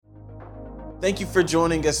Thank you for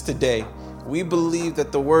joining us today. We believe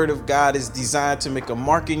that the Word of God is designed to make a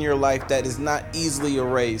mark in your life that is not easily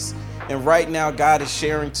erased. And right now, God is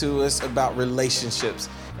sharing to us about relationships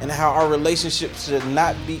and how our relationships should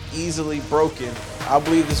not be easily broken. I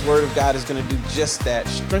believe this Word of God is going to do just that.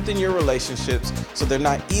 Strengthen your relationships so they're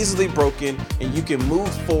not easily broken and you can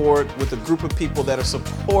move forward with a group of people that are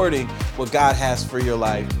supporting what God has for your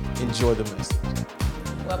life. Enjoy the message.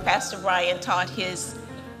 Well, Pastor Ryan taught his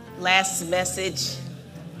last message,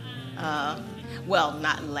 not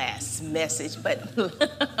last message, but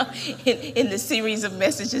in the series of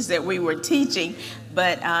messages that we were teaching.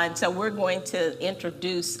 But so we're going to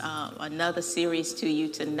introduce another series to you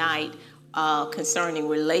tonight concerning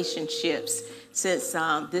relationships. Since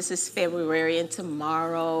this is February and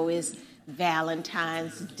tomorrow is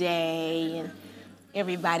Valentine's Day, and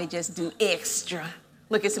everybody just do extra.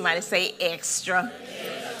 Look at somebody, say extra.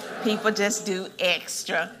 People just do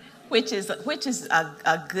extra, which is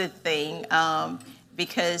a good thing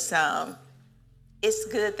because it's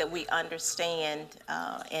good that we understand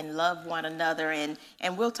and love one another, and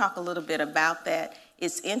we'll talk a little bit about that.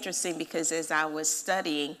 It's interesting because as I was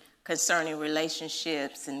studying concerning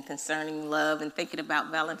relationships and concerning love and thinking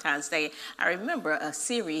about Valentine's Day, I remember a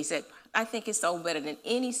series that I think it's so better than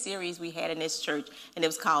any series we had in this church, and it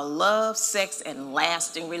was called Love, Sex, and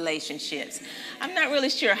Lasting Relationships. I'm not really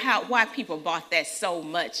sure why people bought that so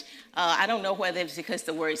much. I don't know whether it's because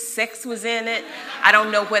the word sex was in it. I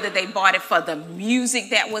don't know whether they bought it for the music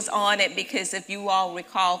that was on it, because if you all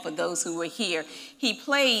recall, for those who were here, he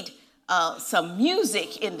played some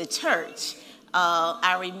music in the church.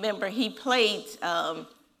 I remember he played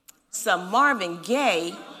some Marvin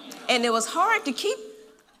Gaye, and it was hard to keep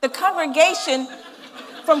the congregation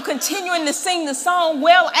from continuing to sing the song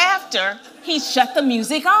well after he shut the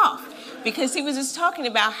music off, because he was just talking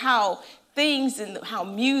about how things and how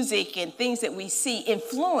music and things that we see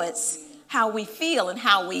influence how we feel and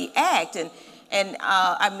how we act. And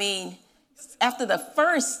after the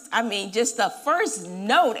first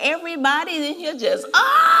note, everybody in here just,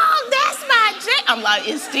 oh, that's my jam. I'm like,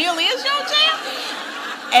 it still is your jam?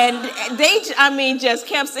 And they, just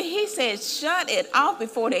kept saying, he said, shut it off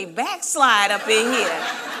before they backslide up in here.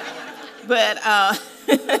 But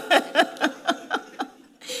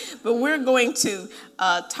but we're going to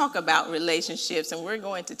talk about relationships, and we're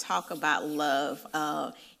going to talk about love.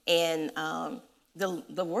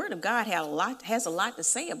 The Word of God has a lot to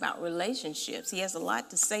say about relationships. He has a lot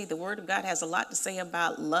to say. The Word of God has a lot to say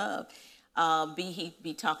about love. He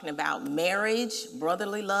be talking about marriage,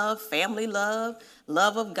 brotherly love, family love,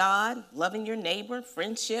 love of God, loving your neighbor,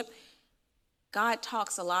 friendship. God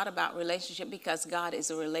talks a lot about relationship because God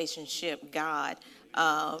is a relationship God.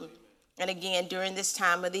 And again, during this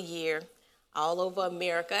time of the year, all over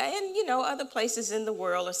America and, other places in the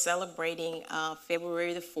world are celebrating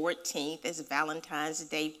February the 14th as Valentine's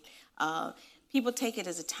Day. People take it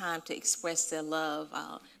as a time to express their love,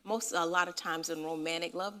 a lot of times in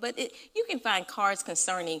romantic love, but you can find cards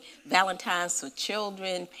concerning Valentine's for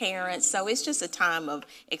children, parents, so it's just a time of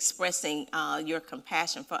expressing your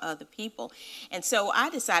compassion for other people. And so I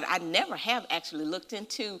decided, I never have actually looked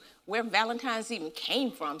into where Valentine's even came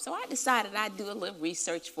from, so I decided I'd do a little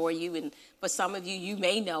research for you, and for some of you, you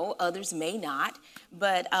may know, others may not,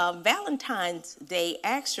 but Valentine's Day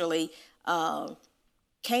actually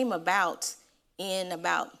came about in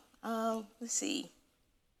about,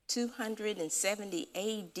 270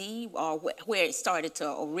 A.D., or where it started to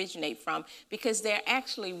originate from, because there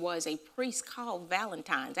actually was a priest called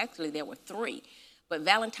Valentine's. Actually, there were three, but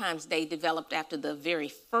Valentine's Day developed after the very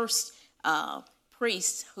first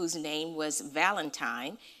priest, whose name was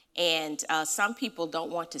Valentine. And some people don't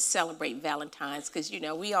want to celebrate Valentine's because,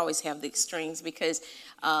 we always have the extremes, because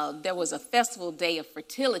there was a festival day of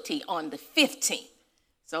fertility on the 15th.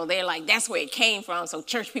 So they're like, that's where it came from. So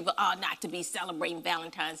church people ought not to be celebrating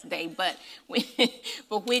Valentine's Day. But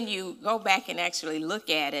when you go back and actually look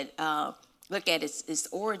at its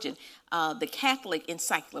origin, the Catholic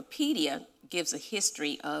Encyclopedia gives a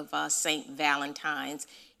history of Saint Valentine's.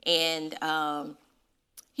 And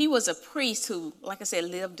he was a priest who, like I said,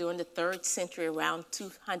 lived during the 3rd century, around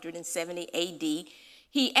 270 A.D.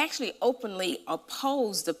 He actually openly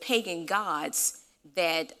opposed the pagan gods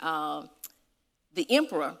that the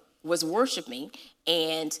emperor was worshiping,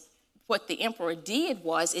 and what the emperor did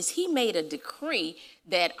is he made a decree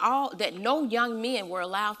that no young men were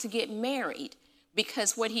allowed to get married,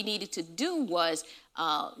 because what he needed to do was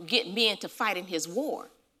get men to fight in his war,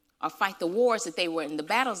 or fight the wars that they were in, the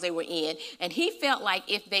battles they were in, and he felt like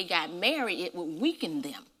if they got married, it would weaken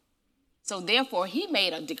them. So therefore, he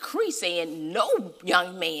made a decree saying no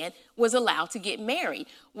young man was allowed to get married.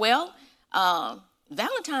 Well,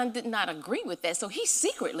 Valentine did not agree with that, so he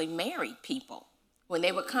secretly married people. When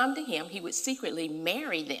they would come to him, he would secretly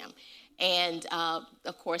marry them. And,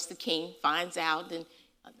 of course, the king finds out, and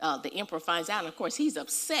the emperor finds out, and, of course, he's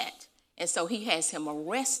upset. And so he has him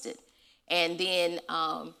arrested. And then,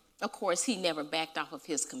 of course, he never backed off of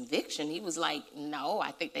his conviction. He was like, no,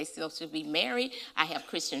 I think they still should be married. I have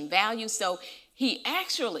Christian values. So he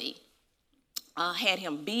actually had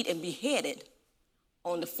him beat and beheaded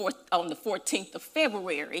on the 14th of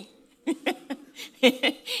February.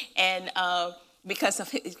 And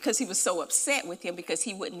because he was so upset with him because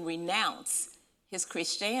he wouldn't renounce his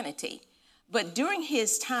Christianity. But during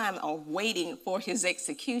his time of waiting for his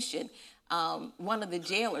execution, one of the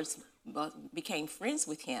jailers became friends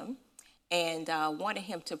with him and wanted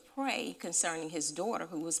him to pray concerning his daughter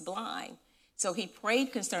who was blind. So he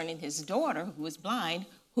prayed concerning his daughter who was blind,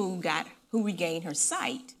 who regained her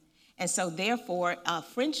sight. And so therefore,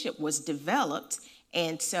 friendship was developed.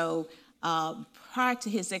 And so prior to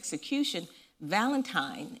his execution,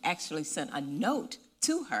 Valentine actually sent a note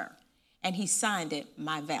to her, and he signed it,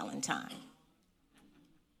 "My Valentine."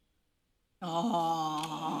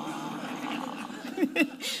 Oh.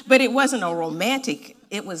 But it wasn't a romantic,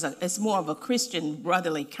 it's more of a Christian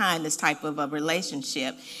brotherly kindness type of a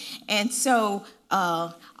relationship. And so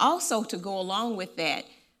also to go along with that,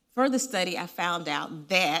 further study, I found out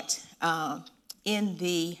that I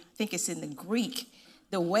think it's in the Greek,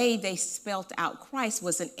 the way they spelt out Christ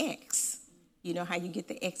was an X. You know how you get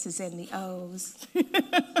the X's and the O's?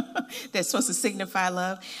 That's supposed to signify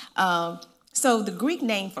love. So the Greek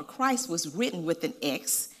name for Christ was written with an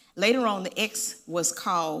X. Later on, the X was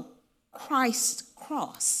called Christ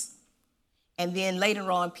cross. And then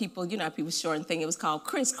later on, people shorten thing, it was called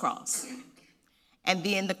crisscross. And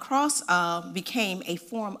then the cross became a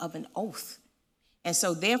form of an oath. And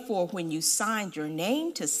so therefore, when you signed your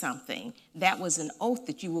name to something, that was an oath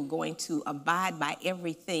that you were going to abide by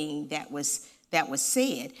everything that was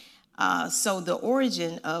said. So the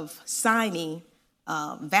origin of signing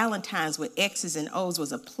Valentines with X's and O's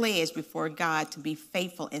was a pledge before God to be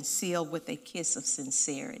faithful and sealed with a kiss of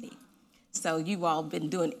sincerity. So you've all been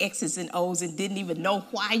doing X's and O's and didn't even know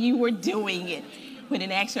why you were doing it, when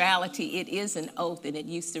in actuality it is an oath and it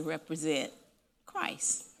used to represent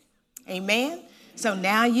Christ. Amen? So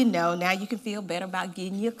now you know, now you can feel better about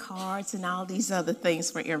getting your cards and all these other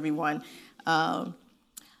things for everyone.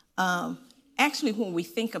 Actually, when we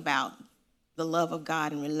think about the love of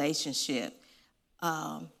God in relationship,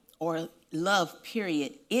 or love,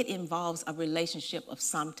 period, it involves a relationship of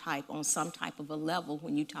some type, on some type of a level.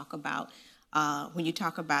 When you talk about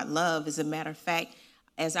love, as a matter of fact,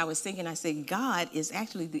 as I was thinking, I said, God is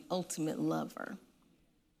actually the ultimate lover.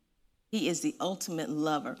 He is the ultimate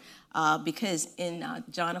lover, because in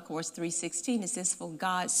John, of course, 3:16, it says, "For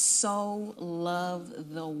God so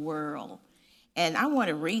loved the world." And I want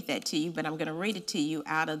to read that to you, but I'm going to read it to you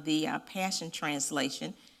out of the Passion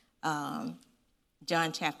Translation,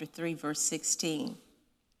 John chapter 3, verse 16.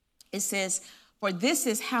 It says, "For this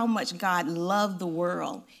is how much God loved the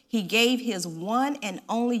world. He gave his one and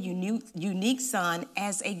only unique Son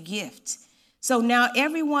as a gift. So now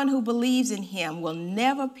everyone who believes in him will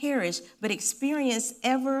never perish, but experience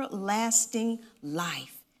everlasting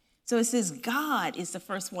life." So it says God is the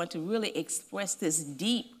first one to really express this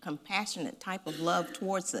deep, compassionate type of love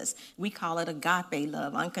towards us. We call it agape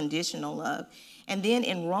love, unconditional love. And then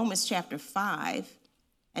in Romans chapter 5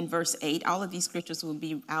 and verse 8, all of these scriptures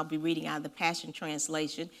I'll be reading out of the Passion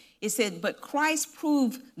Translation. It said, "But Christ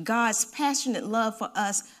proved God's passionate love for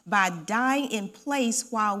us by dying in place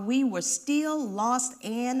while we were still lost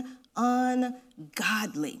and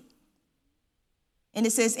ungodly." And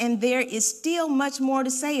it says, "And there is still much more to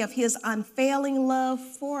say of his unfailing love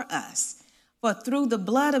for us. For through the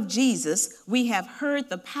blood of Jesus, we have heard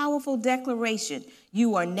the powerful declaration,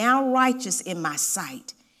 'You are now righteous in my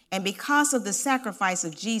sight.' And because of the sacrifice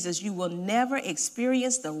of Jesus, you will never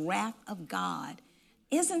experience the wrath of God."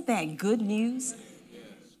 Isn't that good news?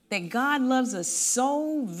 That God loves us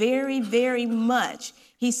so very, very much.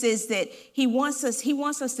 He says that he wants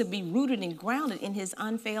us to be rooted and grounded in his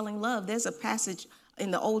unfailing love. There's a passage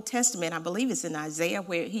in the Old Testament, I believe it's in Isaiah,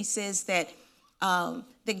 where he says that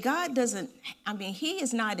God doesn't, he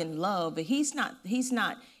is not in love, but he's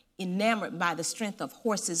not enamored by the strength of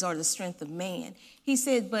horses or the strength of man. He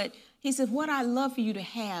said, what I love for you to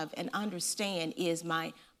have and understand is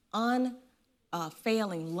my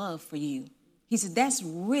unfailing love for you. He said, that's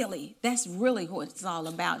really what it's all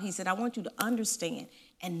about. He said, I want you to understand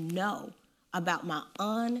and know about my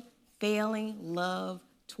unfailing love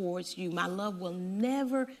towards you. My love will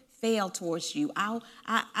never fail towards you.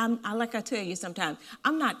 Like I tell you sometimes,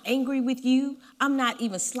 I'm not angry with you. I'm not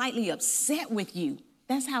even slightly upset with you.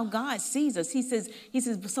 That's how God sees us. He says,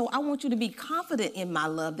 so I want you to be confident in my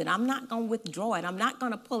love, that I'm not going to withdraw it. I'm not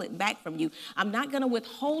going to pull it back from you. I'm not going to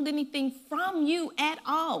withhold anything from you at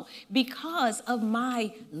all because of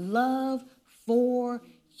my love for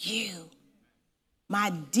you. My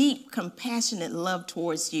deep, compassionate love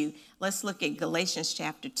towards you. Let's look at Galatians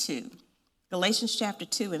chapter 2. Galatians chapter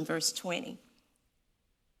 2 and verse 20.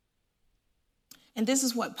 And this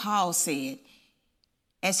is what Paul said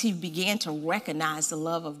as he began to recognize the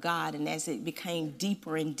love of God and as it became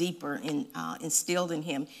deeper and deeper instilled in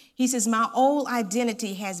him. He says, my old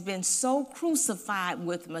identity has been so crucified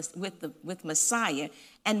with Messiah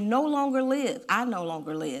and no longer live. I no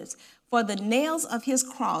longer live. For the nails of his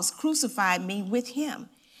cross crucified me with him.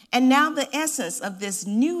 And now the essence of this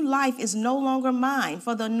new life is no longer mine,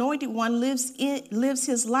 for the Anointed One lives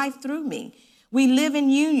his life through me. We live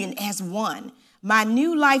in union as one. My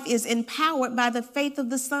new life is empowered by the faith of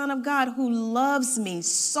the Son of God, who loves me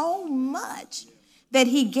so much that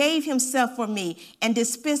he gave himself for me and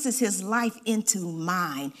dispenses his life into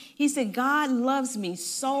mine. He said, God loves me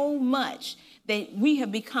so much that we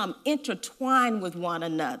have become intertwined with one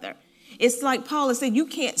another. It's like Paul has said, you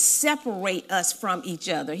can't separate us from each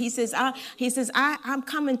other. He says, I'm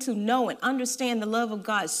coming to know and understand the love of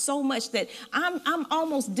God so much that I'm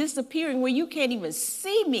almost disappearing where you can't even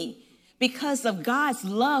see me, because of God's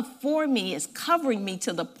love for me is covering me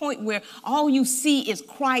to the point where all you see is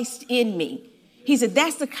Christ in me. He said,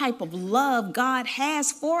 that's the type of love God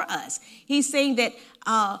has for us. He's saying that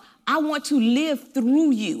I want to live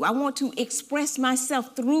through you. I want to express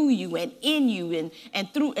myself through you and in you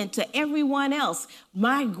and through and to everyone else.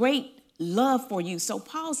 My great love for you. So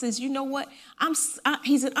Paul says, you know what?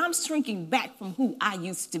 He said, I'm shrinking back from who I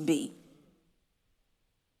used to be,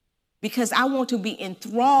 because I want to be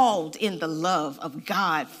enthralled in the love of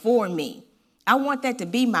God for me. I want that to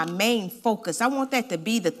be my main focus. I want that to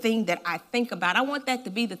be the thing that I think about. I want that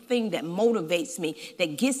to be the thing that motivates me,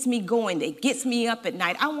 that gets me going, that gets me up at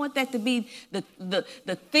night. I want that to be the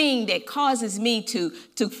thing that causes me to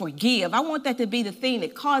forgive. I want that to be the thing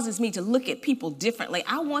that causes me to look at people differently.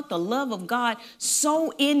 I want the love of God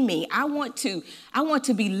so in me. I want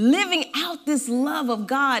to be living out this love of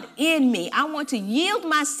God in me. I want to yield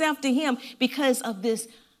myself to him because of this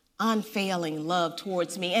unfailing love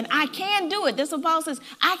towards me. And I can do it. That's what Paul says.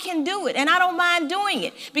 I can do it. And I don't mind doing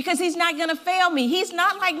it because he's not going to fail me. He's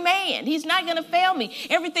not like man. He's not going to fail me.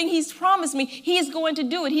 Everything he's promised me, he is going to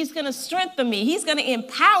do it. He's going to strengthen me. He's going to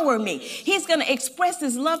empower me. He's going to express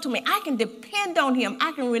his love to me. I can depend on him.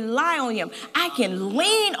 I can rely on him. I can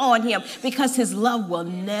lean on him because his love will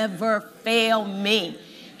never fail me.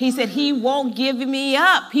 He said he won't give me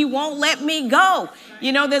up. He won't let me go.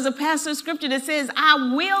 You know, there's a passage of scripture that says, I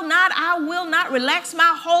will not relax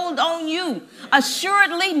my hold on you.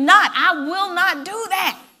 Assuredly not. I will not do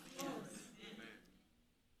that.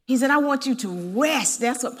 He said, I want you to rest.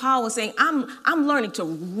 That's what Paul was saying. I'm learning to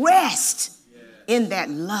rest in that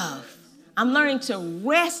love. I'm learning to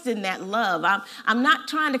rest in that love. I'm not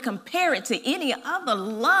trying to compare it to any other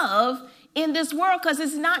love in this world, because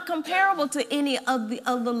it's not comparable to any of the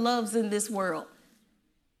other loves in this world.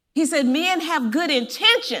 He said, men have good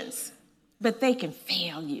intentions, but they can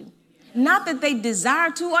fail you. Not that they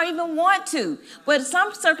desire to or even want to, but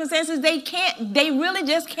some circumstances they really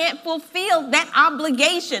just can't fulfill that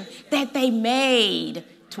obligation that they made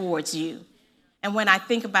towards you. And when I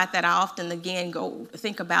think about that, I often again go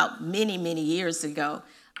think about many, many years ago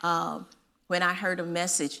when I heard a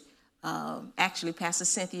message. Actually, Pastor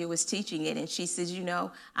Cynthia was teaching it, and she says, you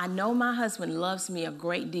know, I know my husband loves me a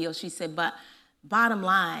great deal. She said, but bottom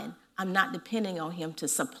line, I'm not depending on him to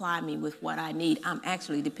supply me with what I need. I'm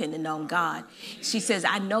actually dependent on God. She says,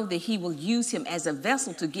 I know that he will use him as a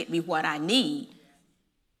vessel to get me what I need.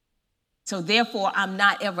 So therefore, I'm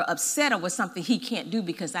not ever upset over something he can't do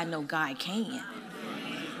because I know God can.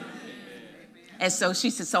 And so she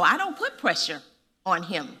said, so I don't put pressure on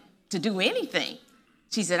him to do anything.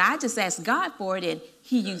 She said, I just asked God for it, and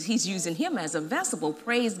he's using him as a vessel. Well,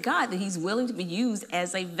 praise God that he's willing to be used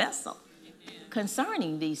as a vessel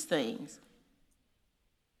concerning these things.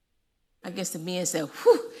 I guess the men said,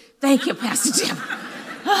 whew, thank you, Pastor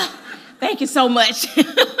Deborah. Thank you so much.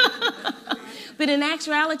 But in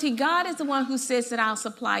actuality, God is the one who says that I'll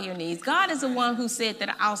supply your needs. God is the one who said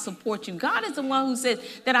that I'll support you. God is the one who says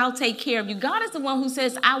that I'll take care of you. God is the one who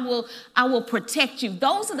says I will protect you.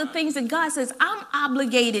 Those are the things that God says I'm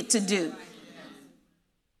obligated to do.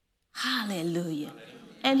 Hallelujah.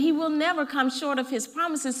 And he will never come short of his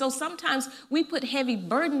promises. So sometimes we put heavy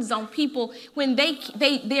burdens on people when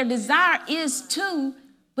their desire is to,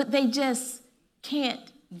 but they just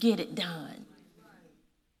can't get it done.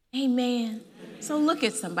 Amen. So look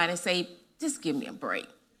at somebody and say, just give me a break.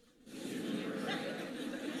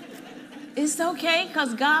 It's okay,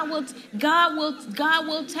 because God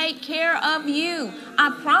will take care of you.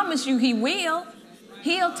 I promise you he will.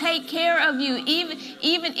 He'll take care of you, even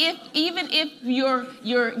if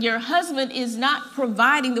your husband is not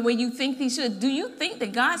providing the way you think he should. Do you think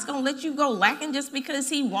that God's going to let you go lacking just because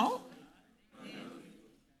he won't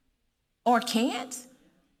or can't?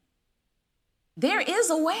 There is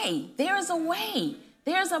a way. There is a way.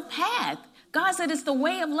 There's a path. God said it's the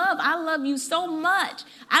way of love. I love you so much.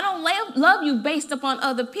 I don't love you based upon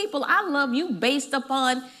other people. I love you based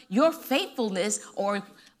upon your faithfulness or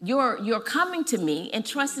your coming to me and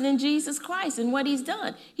trusting in Jesus Christ and what he's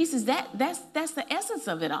done. He says that's the essence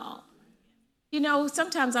of it all. You know,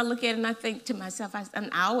 sometimes I look at it and I think to myself, and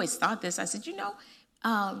I always thought this, I said,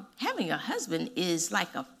 having a husband is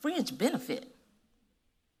like a fringe benefit.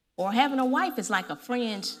 Or having a wife is like a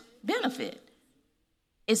fringe benefit.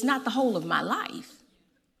 It's not the whole of my life.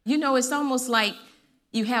 You know, it's almost like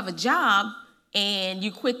you have a job and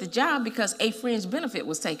you quit the job because a fringe benefit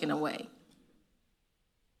was taken away.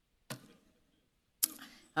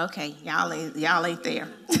 Okay, y'all ain't there.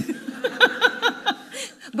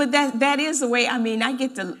 But that is the way. I mean, I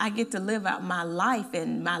get to live out my life,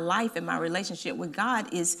 and my relationship with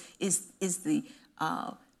God is the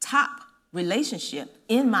top relationship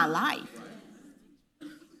in my life.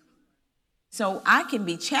 So I can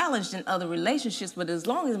be challenged in other relationships, but as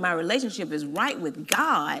long as my relationship is right with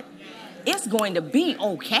God, it's going to be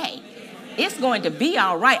okay. It's going to be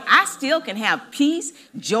all right. I still can have peace,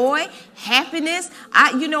 joy, happiness.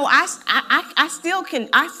 I still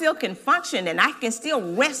can function, and I can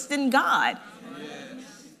still rest in God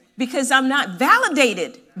because I'm not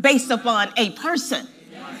validated based upon a person.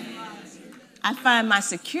 I find my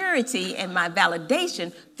security and my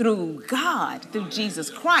validation through God, through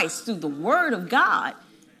Jesus Christ, through the Word of God.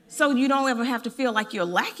 So you don't ever have to feel like you're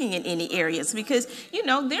lacking in any areas because,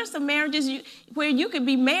 there's some marriages where you could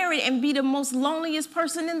be married and be the most loneliest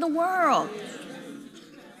person in the world.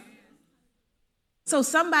 So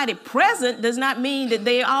somebody present does not mean that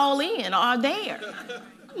they're all in or there.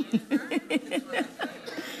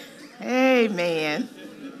 Amen.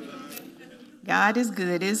 God is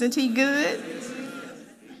good, isn't he good?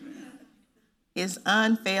 His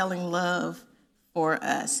unfailing love for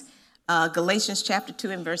us. Galatians chapter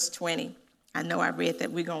 2 and verse 20. I know I read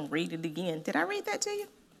that. We're going to read it again. Did I read that to you?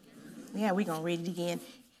 Yeah, we're going to read it again.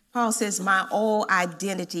 Paul says, my old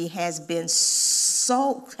identity has been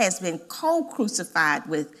co-crucified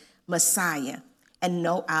with Messiah and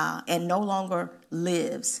no longer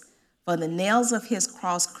lives. For the nails of his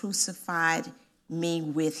cross crucified me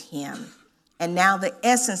with him. And now the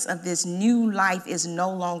essence of this new life is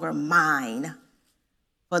no longer mine,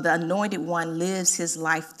 for the Anointed One lives his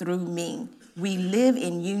life through me. We live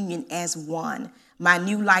in union as one. My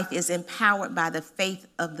new life is empowered by the faith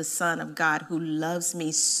of the Son of God, who loves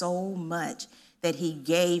me so much that he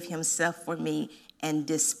gave himself for me and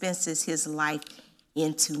dispenses his life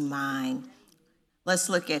into mine. Let's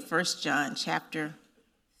look at 1 John chapter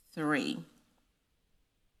 3.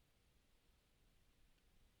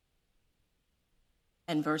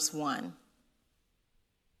 And verse 1.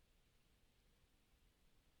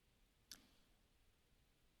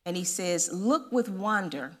 And he says, look with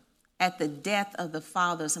wonder at the depth of the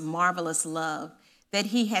Father's marvelous love that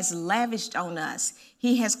he has lavished on us.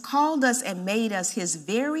 He has called us and made us his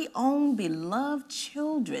very own beloved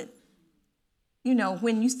children.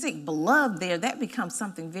 When you stick beloved there, that becomes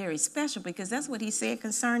something very special because that's what he said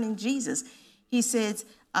concerning Jesus. He says,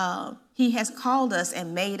 he has called us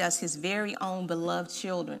and made us his very own beloved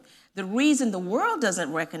children. The reason the world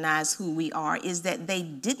doesn't recognize who we are is that they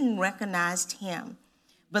didn't recognize him.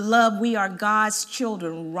 Beloved, we are God's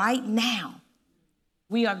children right now.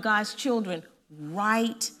 We are God's children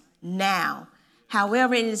right now.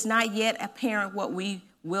 However, it is not yet apparent what we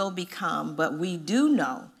will become, but we do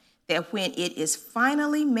know that when it is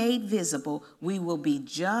finally made visible, we will be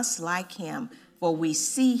just like him, for we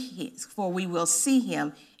will see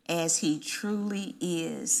him as he truly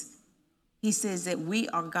is. He says that we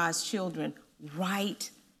are God's children right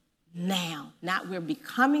now. Not we're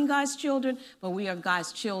becoming God's children, but we are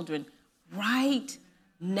God's children right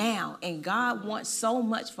now. And God wants so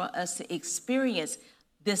much for us to experience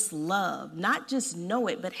this love, not just know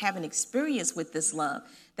it, but have an experience with this love.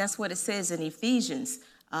 That's what it says in Ephesians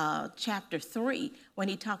chapter 3, when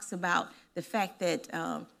he talks about the fact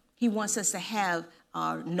that he wants us to have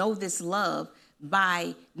know this love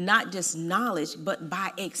by not just knowledge, but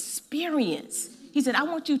by experience. He said, I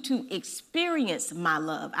want you to experience my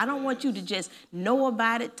love. I don't want you to just know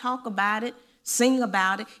about it, talk about it, sing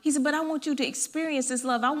about it. He said, but I want you to experience this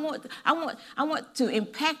love. I want to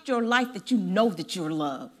impact your life that you know that you're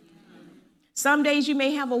loved. Some days you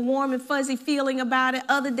may have a warm and fuzzy feeling about it.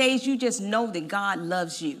 Other days you just know that God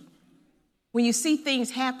loves you. When you see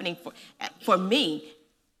things happening for me,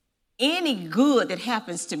 any good that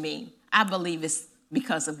happens to me, I believe it's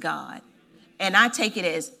because of God. And I take it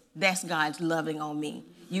as that's God's loving on me.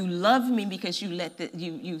 You love me because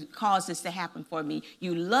you caused this to happen for me.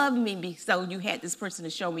 You love me so you had this person to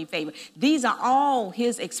show me favor. These are all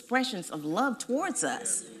his expressions of love towards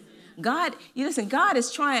us. God, God is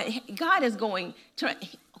going,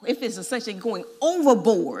 if it's such a going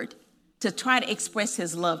overboard to try to express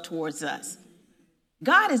his love towards us.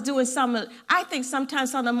 God is doing I think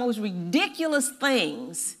sometimes some of the most ridiculous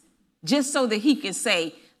things just so that he can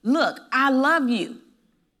say, look, I love you.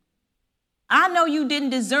 I know you didn't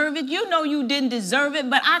deserve it. You know you didn't deserve it,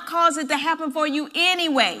 but I caused it to happen for you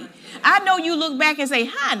anyway. I know you look back and say,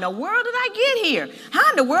 how in the world did I get here? How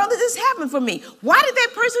in the world did this happen for me? Why did that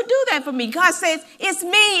person do that for me? God says, it's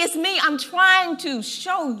me. I'm trying to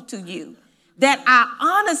show to you that I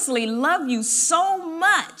honestly love you so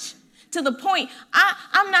much to the point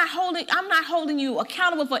I'm not holding you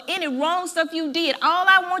accountable for any wrong stuff you did. All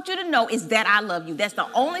I want you to know is that I love you. That's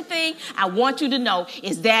the only thing I want you to know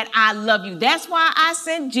is that I love you. That's why I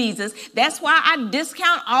sent Jesus. That's why I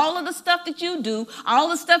discount all of the stuff that you do, all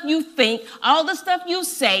the stuff you think, all the stuff you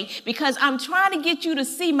say, because I'm trying to get you to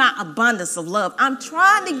see my abundance of love. I'm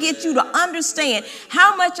trying to get you to understand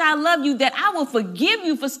how much I love you, that I will forgive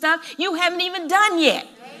you for stuff you haven't even done yet.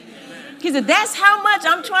 He said, that's how much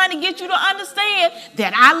I'm trying to get you to understand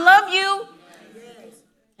that I love you.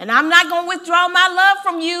 And I'm not going to withdraw my love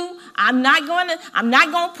from you. I'm not going to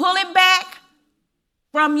pull it back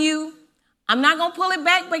from you. I'm not going to pull it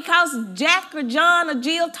back because Jack or John or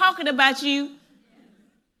Jill talking about you.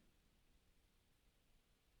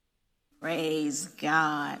 Praise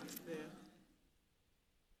God.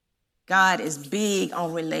 God is big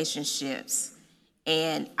on relationships.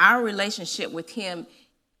 And our relationship with him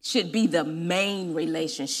should be the main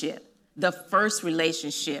relationship, the first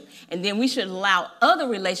relationship. And then we should allow other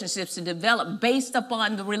relationships to develop based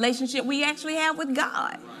upon the relationship we actually have with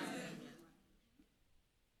God.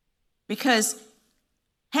 Because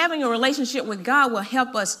having a relationship with God will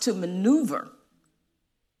help us to maneuver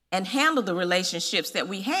and handle the relationships that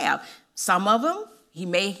we have. Some of them, he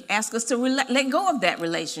may ask us to let go of that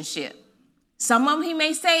relationship. Some of them, he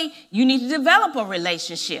may say, you need to develop a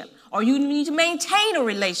relationship, or you need to maintain a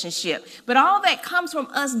relationship. But all that comes from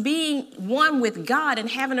us being one with God and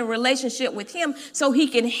having a relationship with him so he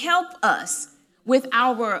can help us with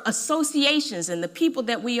our associations and the people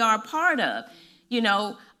that we are a part of. You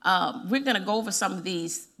know, we're going to go over some of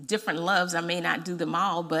these different loves. I may not do them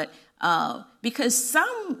all, but because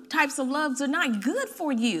some types of loves are not good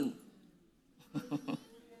for you.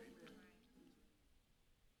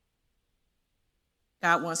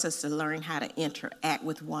 God wants us to learn how to interact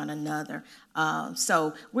with one another.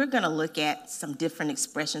 So we're going to look at some different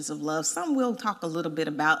expressions of love. Some we'll talk a little bit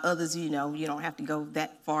about. Others, you know, you don't have to go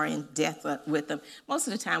that far in depth with them. Most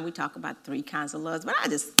of the time we talk about 3 kinds of loves, but I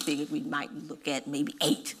just figured we might look at maybe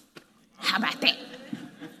 8. How about that?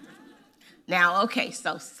 Now, okay,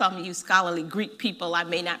 so some of you scholarly Greek people, I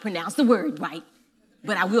may not pronounce the word right,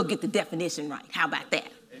 but I will get the definition right. How about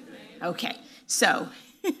that? Okay, so...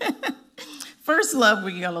 First love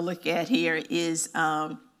we're going to look at here is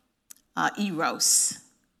eros.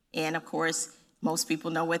 And, of course, most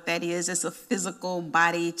people know what that is. It's a physical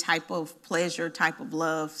body type of pleasure type of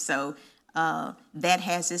love. So that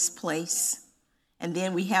has its place. And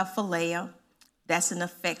then we have phileo. That's an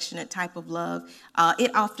affectionate type of love.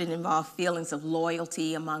 It often involves feelings of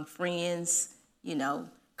loyalty among friends, you know,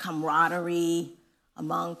 camaraderie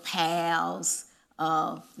among pals.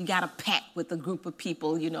 You got a pact with a group of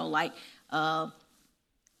people, you know, like...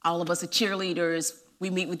 all of us are cheerleaders. We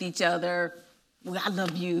meet with each other. I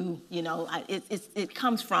love you. You know, it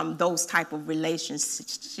comes from those type of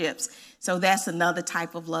relationships. So that's another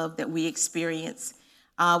type of love that we experience.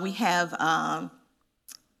 We have,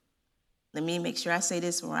 let me make sure I say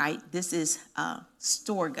this right. This is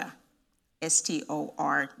storge,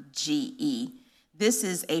 S-T-O-R-G-E. This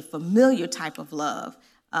is a familiar type of love.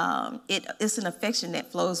 It's an affection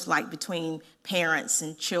that flows like between parents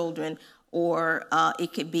and children, or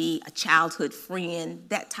it could be a childhood friend,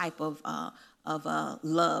 that type of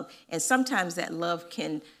love. And sometimes that love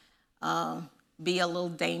can be a little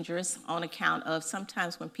dangerous on account of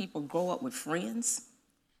sometimes when people grow up with friends,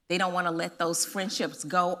 they don't want to let those friendships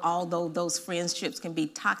go, although those friendships can be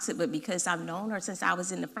toxic. But because I've known her since I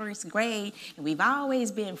was in the first grade, and we've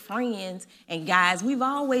always been friends, and guys, we've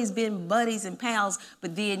always been buddies and pals,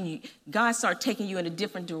 but then God starts taking you in a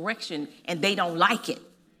different direction, and they don't like it.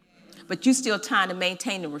 But you're still trying to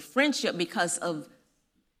maintain the friendship because of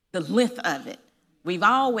the length of it. We've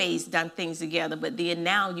always done things together, but then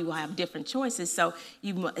now you have different choices. So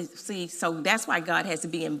so that's why God has to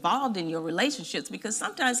be involved in your relationships, because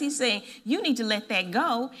sometimes he's saying you need to let that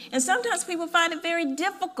go. And sometimes people find it very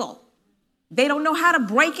difficult. They don't know how to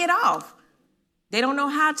break it off. They don't know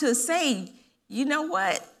how to say, you know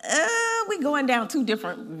what, we're going down two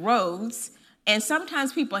different roads. And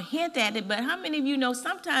sometimes people hint at it, but how many of you know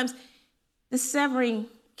sometimes the severing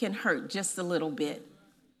can hurt just a little bit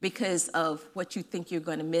because of what you think you're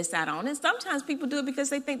going to miss out on. And sometimes people do it because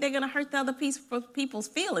they think they're going to hurt the other people's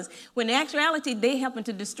feelings, when in actuality, they happen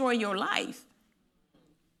to destroy your life.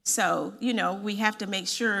 So, we have to make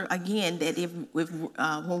sure, again, that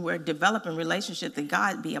when we're developing relationships, that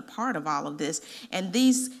God be a part of all of this. And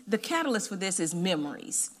the catalyst for this is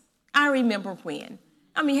memories. I remember when.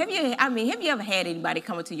 Have you ever had anybody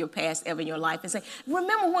come into your past ever in your life and say,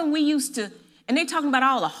 remember when we used to, and they're talking about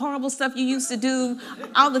all the horrible stuff you used to do,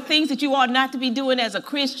 all the things that you ought not to be doing as a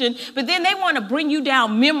Christian, but then they want to bring you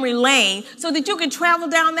down memory lane so that you can travel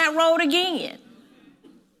down that road again.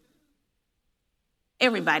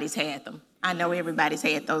 Everybody's had them. I know everybody's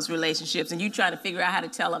had those relationships, and you try to figure out how to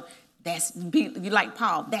tell them, you like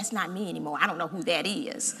Paul, that's not me anymore. I don't know who that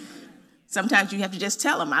is. Sometimes you have to just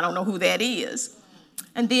tell them, I don't know who that is.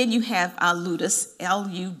 And then you have ludus,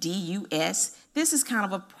 L-U-D-U-S. This is kind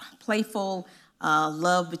of a playful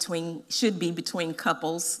love should be between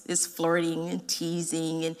couples. It's flirting and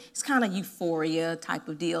teasing, and it's kind of euphoria type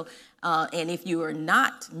of deal. And if you are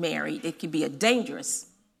not married, it can be a dangerous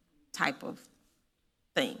type of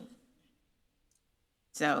thing.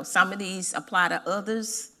 So some of these apply to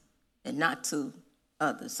others and not to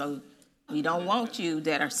others. So we don't want you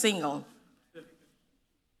that are single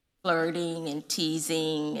flirting and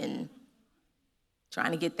teasing and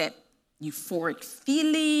trying to get that euphoric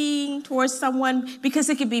feeling towards someone, because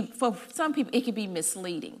for some people, it could be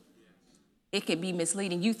misleading. It could be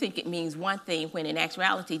misleading. You think it means one thing when in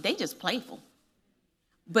actuality, they just playful.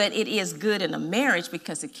 But it is good in a marriage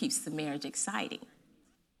because it keeps the marriage exciting.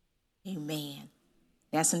 Amen.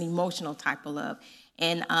 That's an emotional type of love.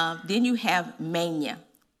 And then you have mania.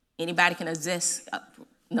 Anybody can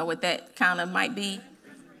know what that kind of might be?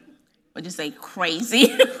 Or just say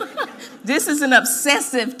crazy. This is an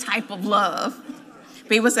obsessive type of love.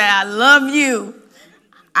 People say, I love you.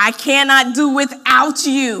 I cannot do without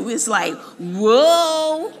you. It's like,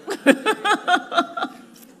 whoa.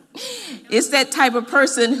 It's that type of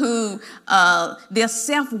person who their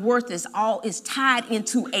self-worth is tied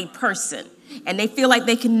into a person. And they feel like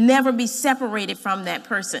they can never be separated from that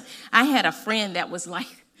person. I had a friend that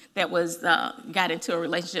got into a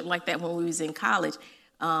relationship like that when we was in college.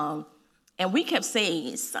 And we kept saying,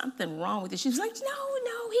 is something wrong with it? She was like,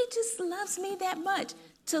 no, he just loves me that much.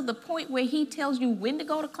 To the point where he tells you when to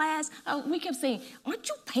go to class. We kept saying, aren't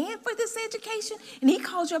you paying for this education? And he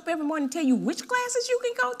calls you up every morning and tell you which classes you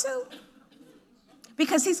can go to.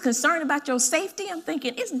 Because he's concerned about your safety. I'm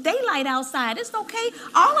thinking, it's daylight outside. It's okay.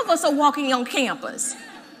 All of us are walking on campus.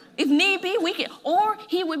 If need be, we can. Or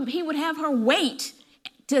he would have her wait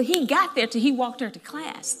till he got there, till he walked her to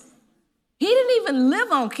class. He didn't even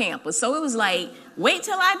live on campus. So it was like, wait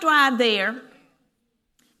till I drive there,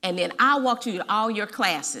 and then I'll walk you to all your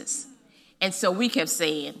classes. And so we kept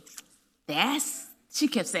saying, she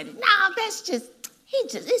kept saying, no, it's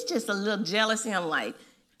just a little jealousy. I'm like,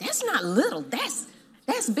 that's not little, that's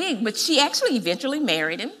big. But she actually eventually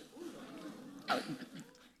married him.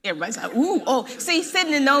 Everybody's like, ooh, oh, see,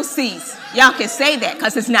 sitting in those seats, y'all can say that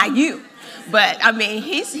because it's not you. But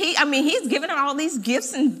he's giving her all these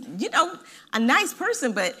gifts and, a nice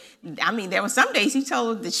person. But there were some days he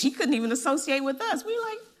told her that she couldn't even associate with us. We were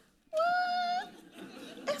like,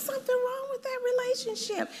 what? There's something wrong with that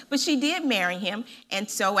relationship. But she did marry him. And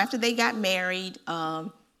so after they got married, I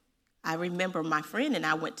remember my friend and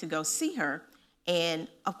I went to go see her. And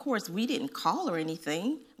of course, we didn't call or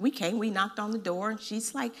anything. We knocked on the door, and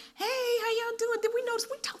she's like, hey, how y'all doing? Did we notice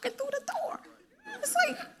we talking through the door? It's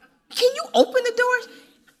like, can you open the door?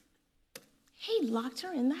 He locked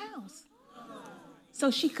her in the house. So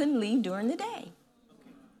she couldn't leave during the day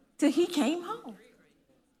till he came home.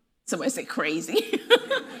 Somebody said crazy.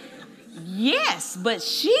 Yes, but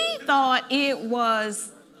she thought it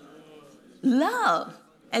was love.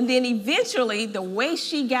 And then eventually, the way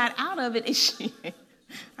she got out of it is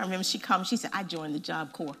I remember she called me, she said, I joined the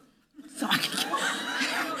Job Corps so I could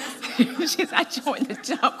get, she said, I joined the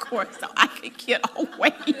Job Corps so I could get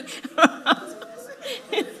away.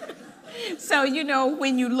 So,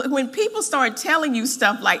 when people start telling you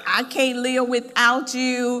stuff like, I can't live without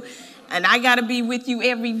you, and I got to be with you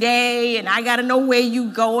every day, and I got to know where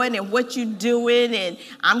you going and what you doing, and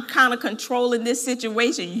I'm kind of controlling this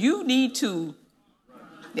situation, you need to,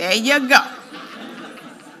 there you go.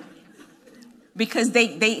 Because they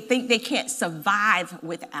think they can't survive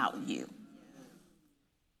without you.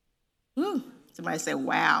 Somebody said,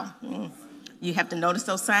 wow. You have to notice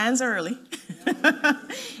those signs early.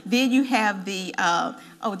 Then you have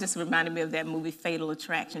this reminded me of that movie, Fatal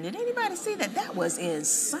Attraction. Did anybody see that? That was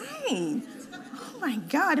insane. Oh my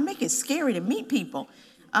God, it makes it scary to meet people.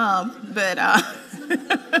 Then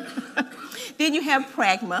you have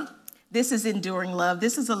pragma. This is enduring love.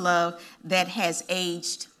 This is a love that has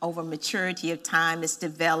aged over maturity of time. It's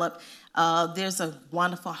developed. There's a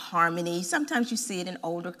wonderful harmony. Sometimes you see it in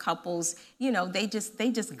older couples. They just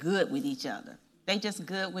good with each other. They just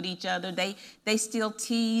good with each other. They still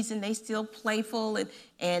tease and they still playful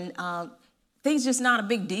and things just not a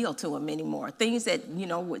big deal to them anymore. Things that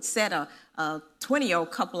would set a 20-year-old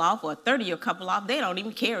couple off or a 30-year-old couple off, they don't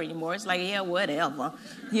even care anymore. It's like, yeah, whatever.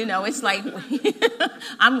 It's like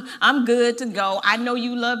I'm good to go. I know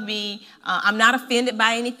you love me. I'm not offended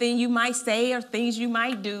by anything you might say or things you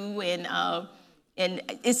might do, and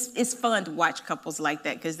it's fun to watch couples like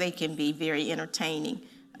that because they can be very entertaining.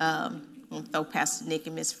 I'll throw Pastor Nick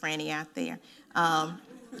and Miss Franny out there,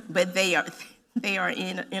 but they are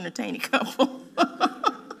an entertaining couple.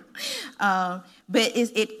 But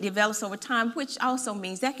it develops over time, which also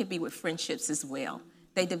means that could be with friendships as well.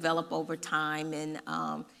 They develop over time, and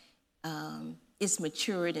it's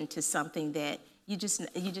matured into something that you're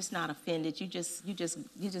just not offended. You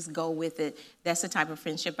just go with it. That's the type of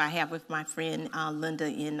friendship I have with my friend Linda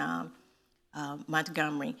in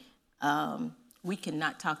Montgomery. We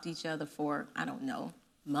cannot talk to each other for, I don't know,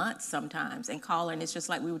 months sometimes, and call her, and it's just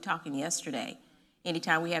like we were talking yesterday.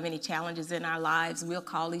 Anytime we have any challenges in our lives, we'll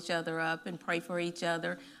call each other up and pray for each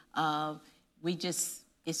other. It's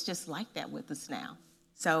just like that with us now.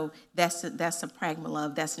 So that's a pragma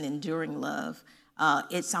love. That's an enduring love.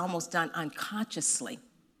 It's almost done unconsciously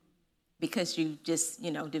because you just,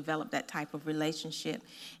 develop that type of relationship.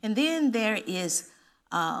 And then there is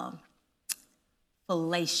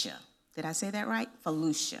Felicia. Did I say that right?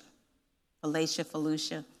 Felicia.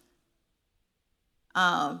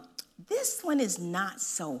 This one is not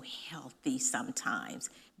so healthy sometimes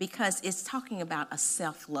because it's talking about a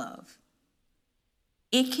self-love.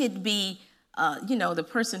 It could be, the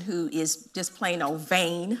person who is just plain old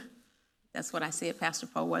vain. That's what I said Pastor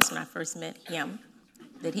Powe was when I first met him,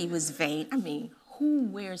 that he was vain. I mean, who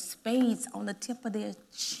wears spades on the tip of their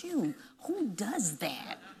shoe? Who does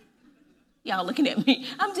that? Y'all looking at me.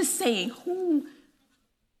 I'm just saying,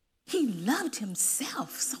 he loved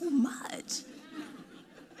himself so much.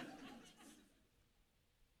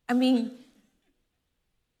 I mean,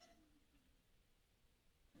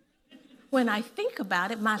 when I think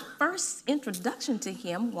about it, my first introduction to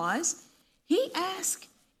him was he asked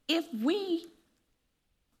if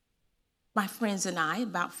my friends and I,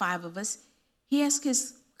 about 5 of us, he asked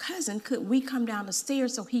his cousin, could we come down the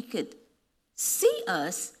stairs so he could see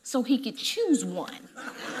us so he could choose one.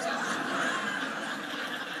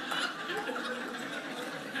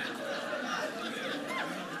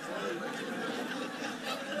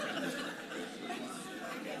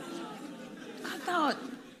 I thought,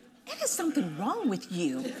 there's something wrong with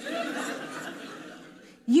you.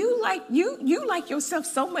 You like yourself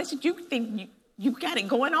so much that you think you got it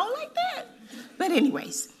going on like that. But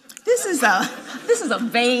anyways, this is a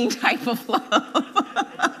vain type of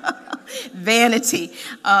love, vanity.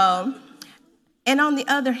 And on the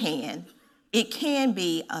other hand, it can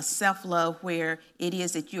be a self-love where it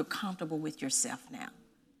is that you're comfortable with yourself now.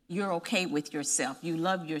 You're okay with yourself. You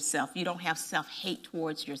love yourself. You don't have self-hate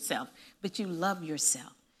towards yourself, but you love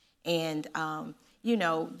yourself. And,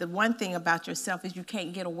 the one thing about yourself is you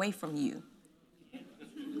can't get away from you.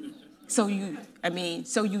 So you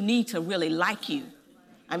need to really like you.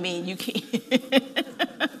 I mean, you can't.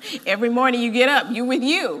 Every morning you get up, you with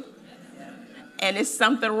you. And it's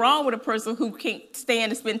something wrong with a person who can't stand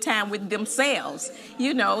to spend time with themselves.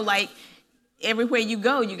 Like everywhere you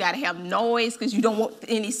go, you got to have noise because you don't want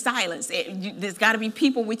any silence. There's got to be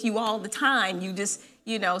people with you all the time. You just,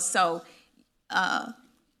 so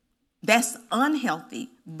that's unhealthy.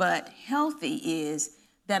 But healthy is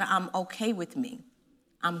that I'm okay with me.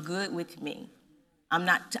 I'm good with me. I'm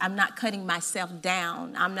not cutting myself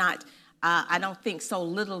down. I don't think so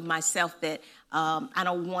little of myself that I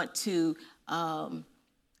don't want to,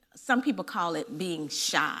 some people call it being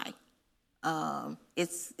shy.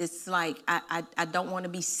 It's like I don't want to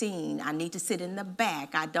be seen. I need to sit in the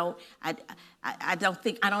back. I don't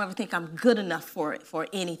ever think I'm good enough for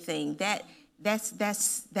anything.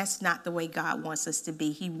 That's not the way God wants us to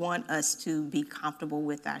be. He wants us to be comfortable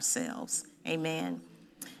with ourselves. Amen.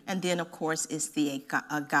 And then, of course, it's the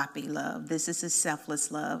agape love. This is a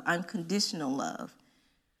selfless love, unconditional love.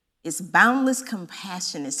 It's boundless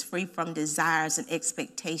compassion. It's free from desires and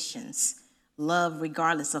expectations. Love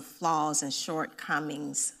regardless of flaws and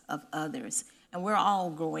shortcomings of others. And we're all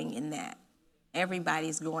growing in that.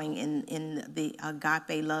 Everybody's growing in the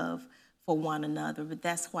agape love for one another. But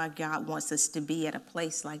that's why God wants us to be at a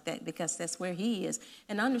place like that, because that's where he is.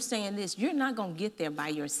 And understand this, you're not going to get there by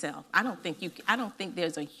yourself. I don't think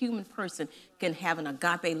there's a human person can have an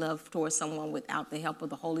agape love towards someone without the help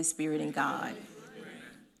of the Holy Spirit and God.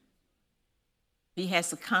 He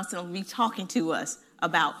has to constantly be talking to us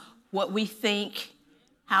about what we think,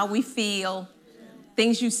 how we feel,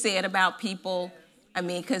 things you said about people. I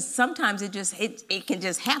mean, because sometimes it can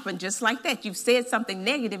just happen just like that. You've said something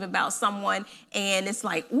negative about someone, and it's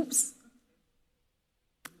like, oops.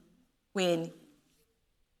 When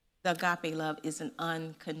the agape love is an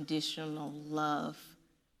unconditional love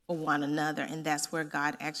for one another, and that's where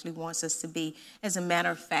God actually wants us to be. As a matter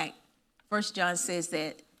of fact, 1 John says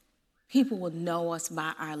that people will know us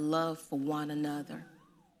by our love for one another.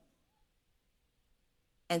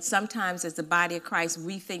 And sometimes as the body of Christ,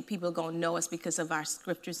 we think people are going to know us because of our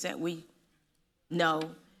scriptures that we know.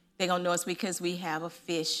 They're going to know us because we have a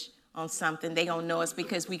fish on something. They're going to know us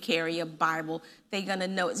because we carry a Bible. They're going to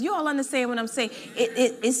know us. You all understand what I'm saying?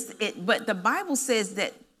 But the Bible says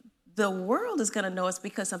that the world is going to know us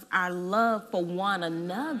because of our love for one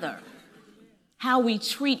another, how we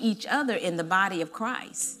treat each other in the body of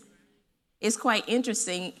Christ. It's quite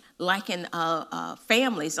interesting, like in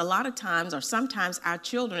families, a lot of times or sometimes our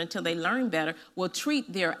children, until they learn better, will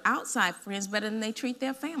treat their outside friends better than they treat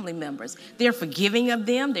their family members. They're forgiving of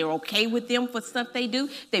them. They're okay with them for stuff they do.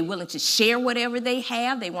 They're willing to share whatever they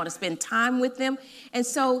have. They want to spend time with them. And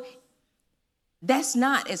so that's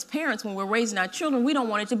not, as parents, when we're raising our children, we don't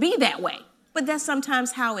want it to be that way. But that's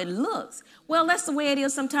sometimes how it looks. Well, that's the way it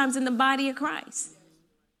is sometimes in the body of Christ.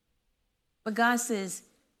 But God says,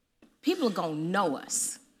 people are going to know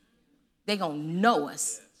us. They're going to know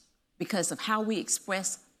us because of how we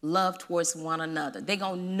express love towards one another. They're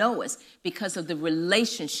going to know us because of the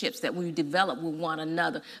relationships that we've developed with one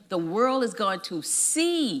another. The world is going to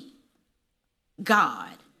see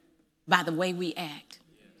God by the way we act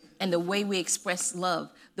and the way we express love.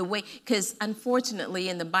 Because unfortunately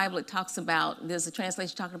in the Bible it talks about, there's a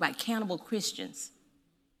translation talking about cannibal Christians.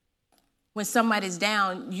 When somebody's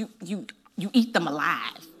down, you eat them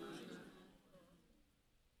alive.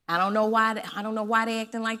 I don't know why they're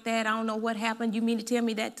acting like that. I don't know what happened. You mean to tell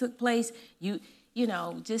me that took place? You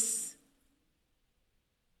know, just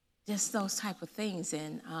those type of things.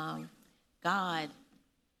 And God,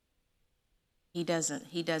 he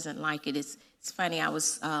doesn't like it. It's funny. I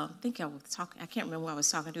can't remember who I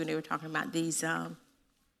was talking to, and they were talking about these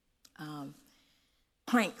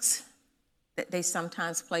pranks that they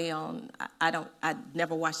sometimes play on. I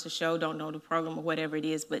never watched the show, don't know the program or whatever it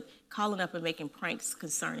is, but calling up and making pranks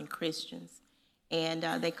concerning Christians. And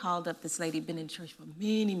they called up this lady, been in church for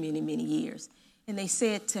many, many, many years. And they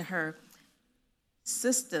said to her,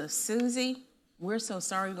 Sister Susie, we're so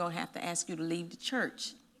sorry, we're going to have to ask you to leave the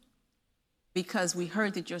church because we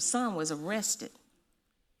heard that your son was arrested.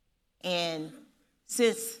 And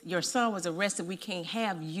since your son was arrested, we can't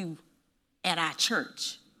have you at our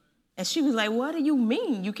church. And she was like, what do you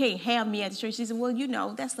mean you can't have me at the church? She said,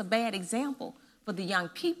 well, that's a bad example for the young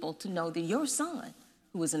people to know that your son,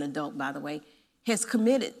 who is an adult, by the way, has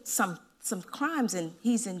committed some crimes and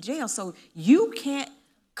he's in jail. So you can't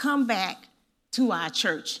come back to our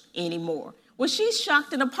church anymore. Well, she's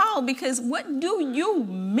shocked and appalled because what do you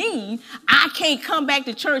mean I can't come back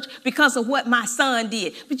to church because of what my son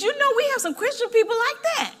did? But you know we have some Christian people like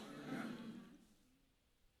that.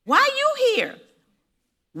 Why are you here?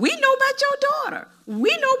 We know about your daughter.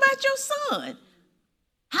 We know about your son.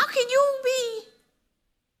 How can you be?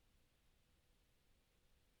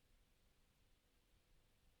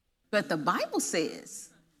 But the Bible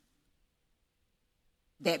says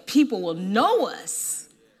that people will know us.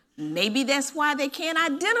 Maybe that's why they can't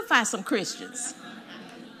identify some Christians.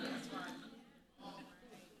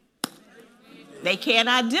 They can't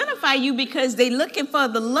identify you because they're looking for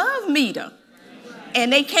the love meter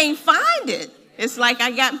and they can't find it. It's like I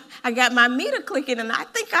got my meter clicking, and I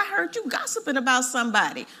think I heard you gossiping about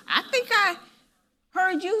somebody. I think I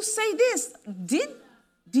heard you say this. Did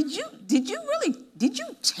you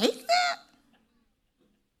take that?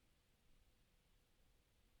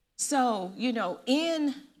 So,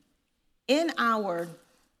 in our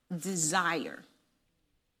desire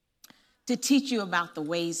to teach you about the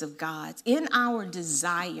ways of God, in our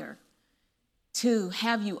desire to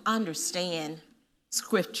have you understand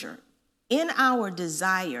Scripture, in our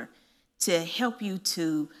desire to help you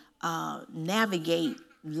to navigate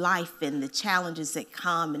life and the challenges that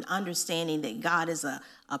come, and understanding that God is a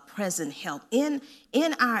present help, in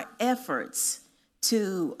our efforts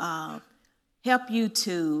to help you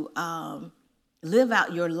to live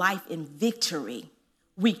out your life in victory,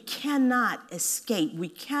 we cannot escape, we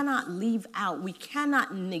cannot leave out, we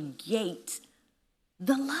cannot negate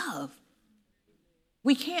the love.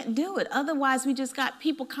 We can't do it. Otherwise, we just got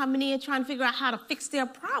people coming in trying to figure out how to fix their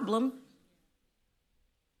problem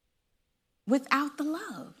without the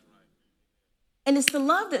love. And it's the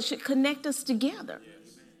love that should connect us together.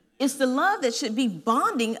 It's the love that should be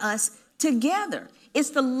bonding us together. It's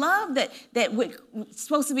the love that we're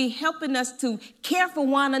supposed to be helping us to care for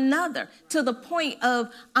one another, to the point of,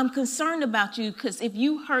 I'm concerned about you, because if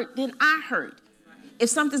you hurt, then I hurt. If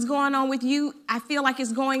something's going on with you, I feel like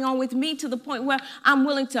it's going on with me, to the point where I'm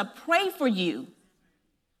willing to pray for you.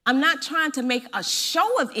 I'm not trying to make a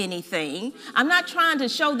show of anything. I'm not trying to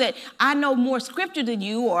show that I know more scripture than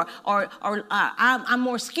you, or I'm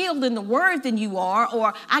more skilled in the word than you are,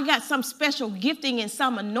 or I got some special gifting and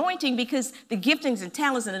some anointing, because the giftings and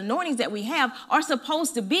talents and anointings that we have are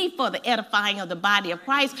supposed to be for the edifying of the body of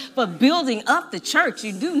Christ, for building up the church.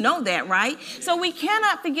 You do know that, right? So we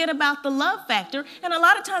cannot forget about the love factor. And a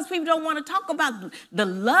lot of times people don't want to talk about the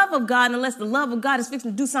love of God unless the love of God is fixing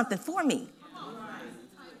to do something for me.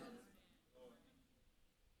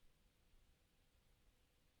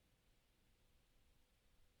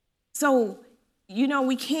 So,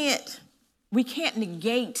 we can't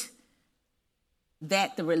negate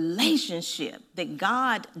that the relationship that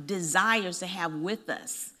God desires to have with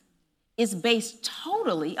us is based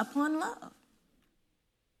totally upon love.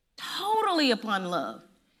 Totally upon love.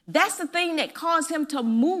 That's the thing that caused him to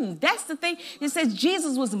move. That's the thing. It says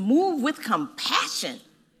Jesus was moved with compassion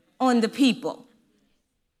on the people.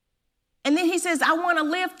 And then he says, I want to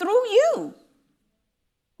live through you.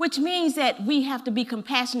 Which means that we have to be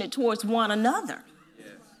compassionate towards one another. Yes.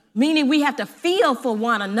 Meaning we have to feel for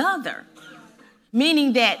one another.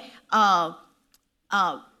 Meaning that I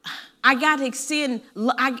got to extend,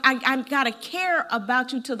 I got to care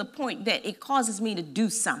about you to the point that it causes me to do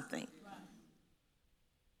something.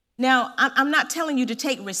 Now, I'm not telling you to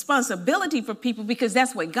take responsibility for people, because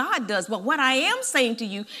that's what God does. But what I am saying to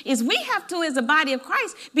you is we have to, as a body of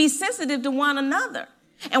Christ, be sensitive to one another.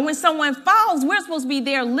 And when someone falls, we're supposed to be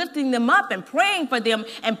there lifting them up and praying for them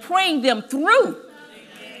and praying them through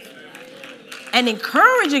and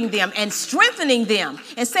encouraging them and strengthening them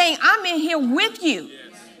and saying, I'm in here with you.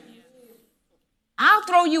 I'll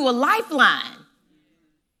throw you a lifeline.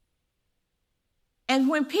 And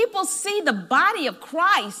when people see the body of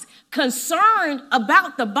Christ, concerned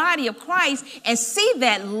about the body of Christ, and see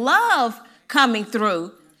that love coming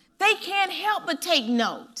through, they can't help but take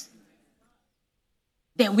note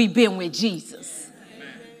that we've been with Jesus.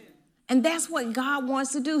 And that's what God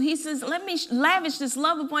wants to do. He says, let me lavish this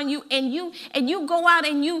love upon you, and you go out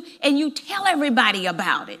and you tell everybody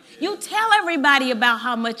about it. You tell everybody about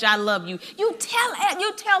how much I love you. You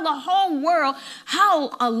tell the whole world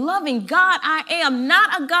how a loving God I am,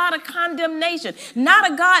 not a God of condemnation,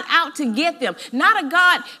 not a God out to get them, not a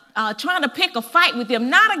God trying to pick a fight with them,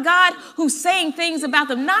 not a God who's saying things about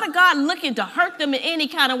them, not a God looking to hurt them in any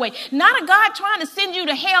kind of way, not a God trying to send you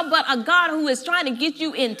to hell, but a God who is trying to get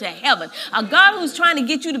you into heaven, a God who's trying to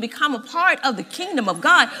get you to become a part of the kingdom of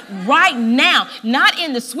God right now, not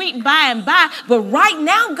in the sweet by and by, but right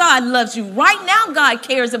now God loves you. Right now God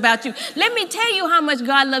cares about you. Let me tell you how much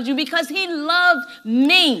God loves you, because he loved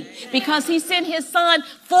me, because he sent his son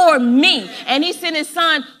for me, and he sent his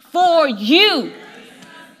son for you,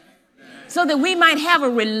 so that we might have a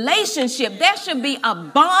relationship. There should be a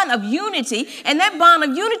bond of unity, and that bond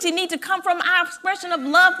of unity needs to come from our expression of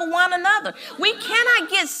love for one another. We cannot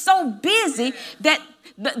get so busy that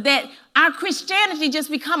our Christianity just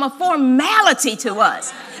become a formality to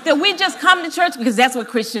us, that we just come to church because that's what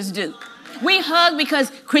Christians do. We hug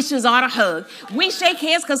because Christians ought to hug. We shake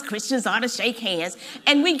hands because Christians ought to shake hands.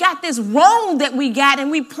 And we got this role that we got, and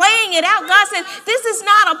we playing it out. God said, this is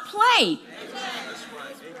not a play.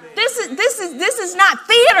 This is not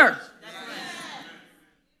theater.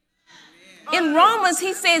 In Romans,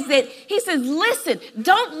 he says, listen,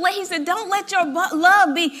 don't let your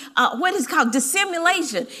love be, what is called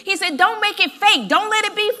dissimulation. He said, don't make it fake. Don't let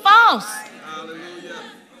it be false. Hallelujah.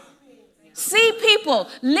 See people,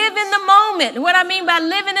 live in the moment. What I mean by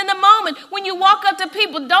living in the moment, when you walk up to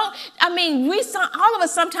people, all of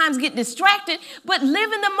us sometimes get distracted, but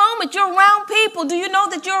live in the moment. You're around people. Do you know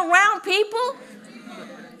that you're around people?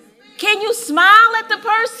 Can you smile at the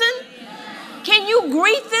person? Can you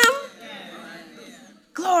greet them?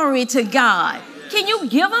 Glory to God. Can you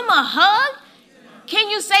give them a hug? Can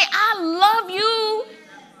you say, I love you?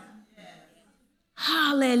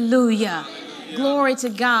 Hallelujah. Glory to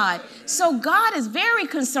God. So God is very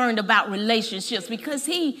concerned about relationships because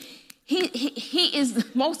he is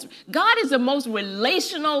God is the most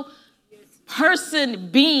relational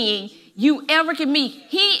being you ever can meet.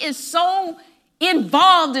 He is so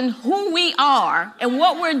involved in who we are and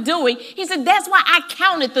what we're doing. He said, that's why I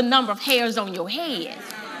counted the number of hairs on your head.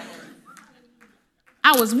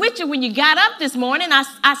 I was with you when you got up this morning.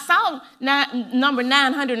 I saw number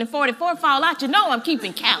 944 fall out. You know I'm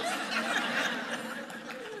keeping count.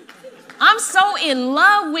 I'm so in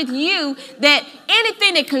love with you that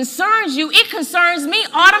anything that concerns you, it concerns me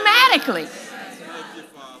automatically.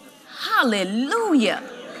 Hallelujah.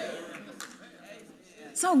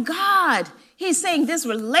 So God, he's saying this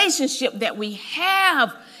relationship that we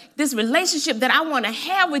have, this relationship that I want to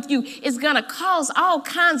have with you is going to cause all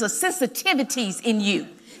kinds of sensitivities in you.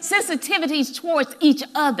 Sensitivities towards each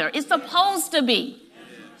other. It's supposed to be.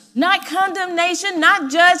 Not condemnation,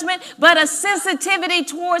 not judgment, but a sensitivity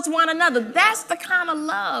towards one another. That's the kind of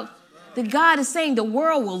love that God is saying the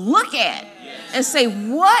world will look at and say,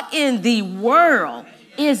 what in the world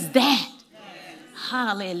is that?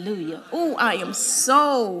 Hallelujah. Oh, I am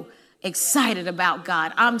so excited about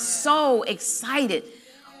God. I'm so excited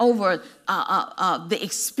over the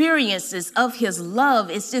experiences of his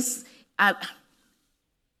love. It's just,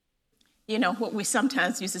 what we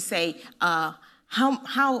sometimes used to say,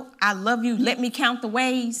 how I love you, let me count the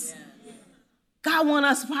ways. God wants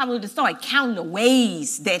us probably to start counting the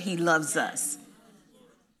ways that he loves us.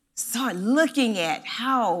 Start looking at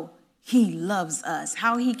how he loves us,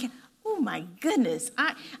 how he can. Oh, my goodness.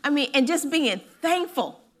 And just being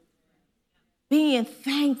thankful. Being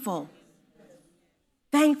thankful.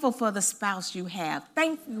 Thankful for the spouse you have.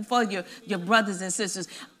 Thankful for your brothers and sisters.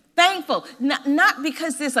 Thankful, not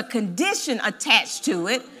because there's a condition attached to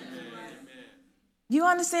it. You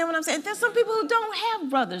understand what I'm saying? There's some people who don't have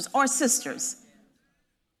brothers or sisters.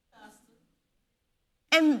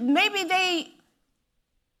 And maybe they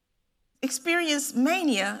experience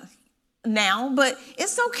mania now, but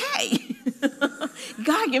it's okay.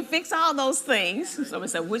 God can fix all those things. Somebody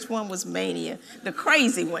said, which one was mania? The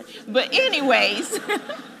crazy one. But anyways,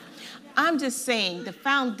 I'm just saying the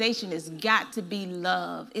foundation has got to be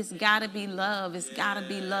love. It's got to be love. It's got to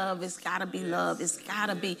be love. It's got to be love. It's got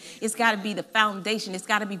to be the foundation. It's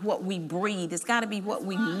got to be what we breathe. It's got to be what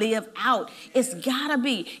we live out. It's got to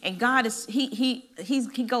be. And God is, he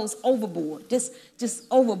goes overboard, just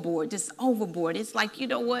overboard. It's like, you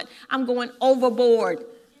know what? I'm going overboard.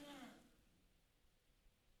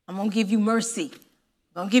 I'm going to give you mercy.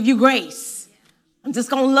 I'm going to give you grace. I'm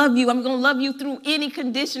just going to love you. I'm going to love you through any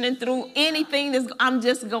condition and through anything. I'm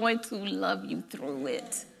just going to love you through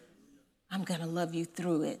it. I'm going to love you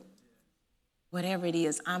through it. Whatever it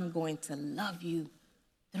is, I'm going to love you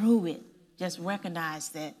through it. Just recognize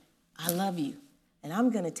that I love you and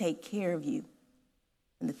I'm going to take care of you.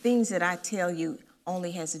 And the things that I tell you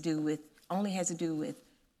only has to do with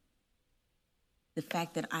the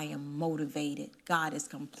fact that I am motivated. God is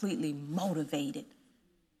completely motivated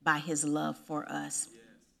by his love for us. Yes.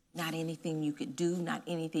 Not anything you could do, not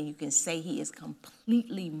anything you can say. He is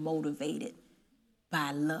completely motivated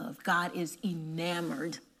by love. God is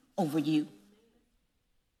enamored over you.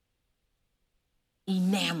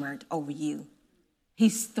 Enamored over you.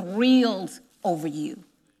 He's thrilled over you.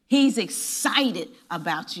 He's excited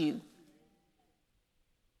about you.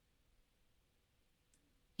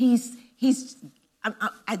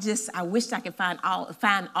 I wish I could find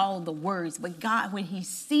all the words, but God, when he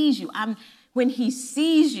sees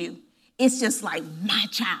you, it's just like my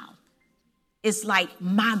child. It's like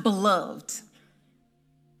my beloved.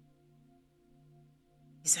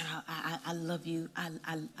 He said, I love you.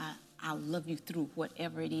 I'll love you through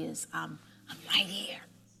whatever it is. I'm right here.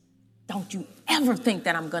 Don't you ever think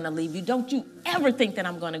that I'm going to leave you. Don't you ever think that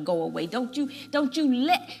I'm going to go away. Don't you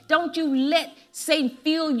let Satan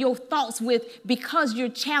fill your thoughts with, because you're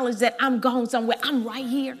challenged, that I'm gone somewhere. I'm right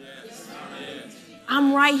here. Yes.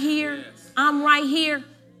 I'm right here. I'm right here.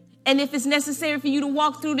 And if it's necessary for you to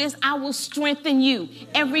walk through this, I will strengthen you.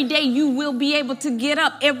 Every day you will be able to get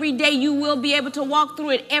up. Every day you will be able to walk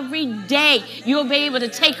through it. Every day you'll be able to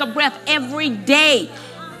take a breath. Every day.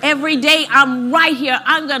 Every day I'm right here.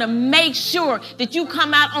 I'm going to make sure that you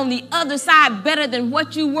come out on the other side better than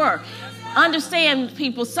what you were. Understand,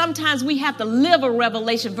 people, sometimes we have to live a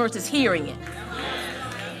revelation versus hearing it.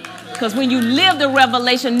 Because when you live the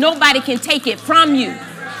revelation, nobody can take it from you.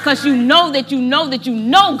 Because you know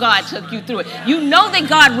God took you through it. You know that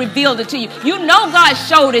God revealed it to you. You know God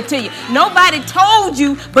showed it to you. Nobody told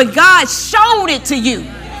you, but God showed it to you.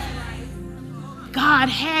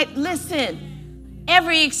 Listen,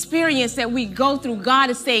 every experience that we go through, God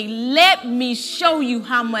is saying, let me show you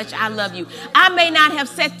how much I love you. I may not have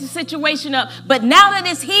set the situation up, but now that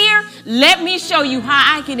it's here, let me show you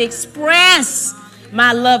how I can express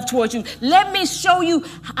my love towards you. Let me show you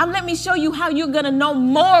how you're going to know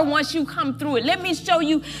more once you come through it. Let me show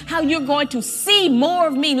you how you're going to see more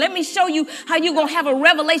of me. Let me show you how you're going to have a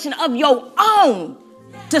revelation of your own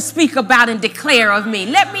to speak about and declare of me.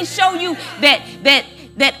 Let me show you that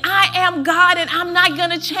I am God and I'm not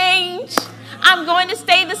going to change. I'm going to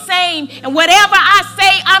stay the same. And whatever I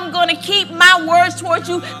say, I'm going to keep my words towards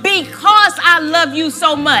you because I love you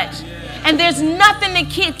so much. And there's nothing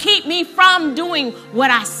to keep me from doing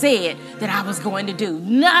what I said that I was going to do.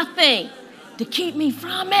 Nothing to keep me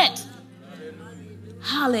from it.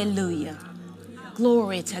 Hallelujah.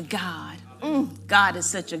 Glory to God. God is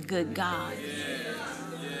such a good God.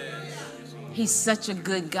 He's such a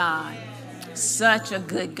good God. Such a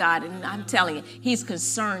good God. And I'm telling you, he's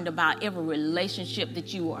concerned about every relationship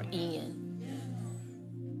that you are in.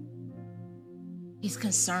 He's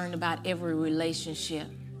concerned about every relationship.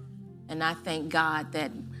 And I thank God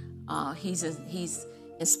that he's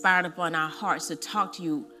inspired upon our hearts to talk to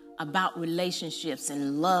you about relationships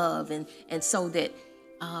and love, and so that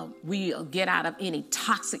we get out of any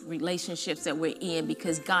toxic relationships that we're in,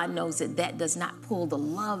 because God knows that does not pull the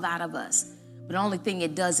love out of us. But the only thing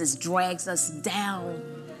it does is drags us down.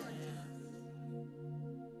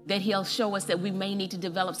 That he'll show us that we may need to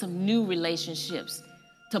develop some new relationships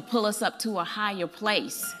to pull us up to a higher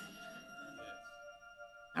place.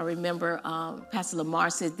 I remember Pastor Lamar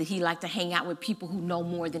said that he liked to hang out with people who know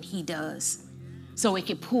more than he does, so it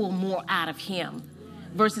can pull more out of him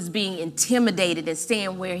versus being intimidated and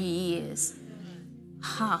staying where he is.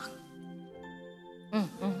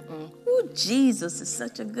 Ooh, Jesus is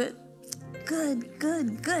such a good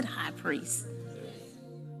high priest.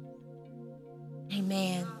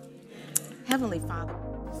 Amen. Heavenly Father,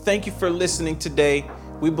 thank you for listening today.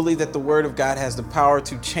 We believe that the Word of God has the power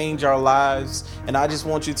to change our lives. And I just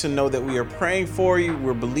want you to know that we are praying for you.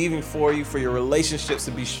 We're believing for you, for your relationships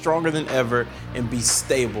to be stronger than ever and be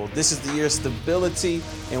stable. This is the year of stability,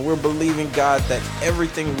 and we're believing, God, that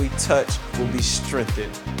everything we touch will be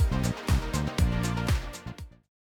strengthened.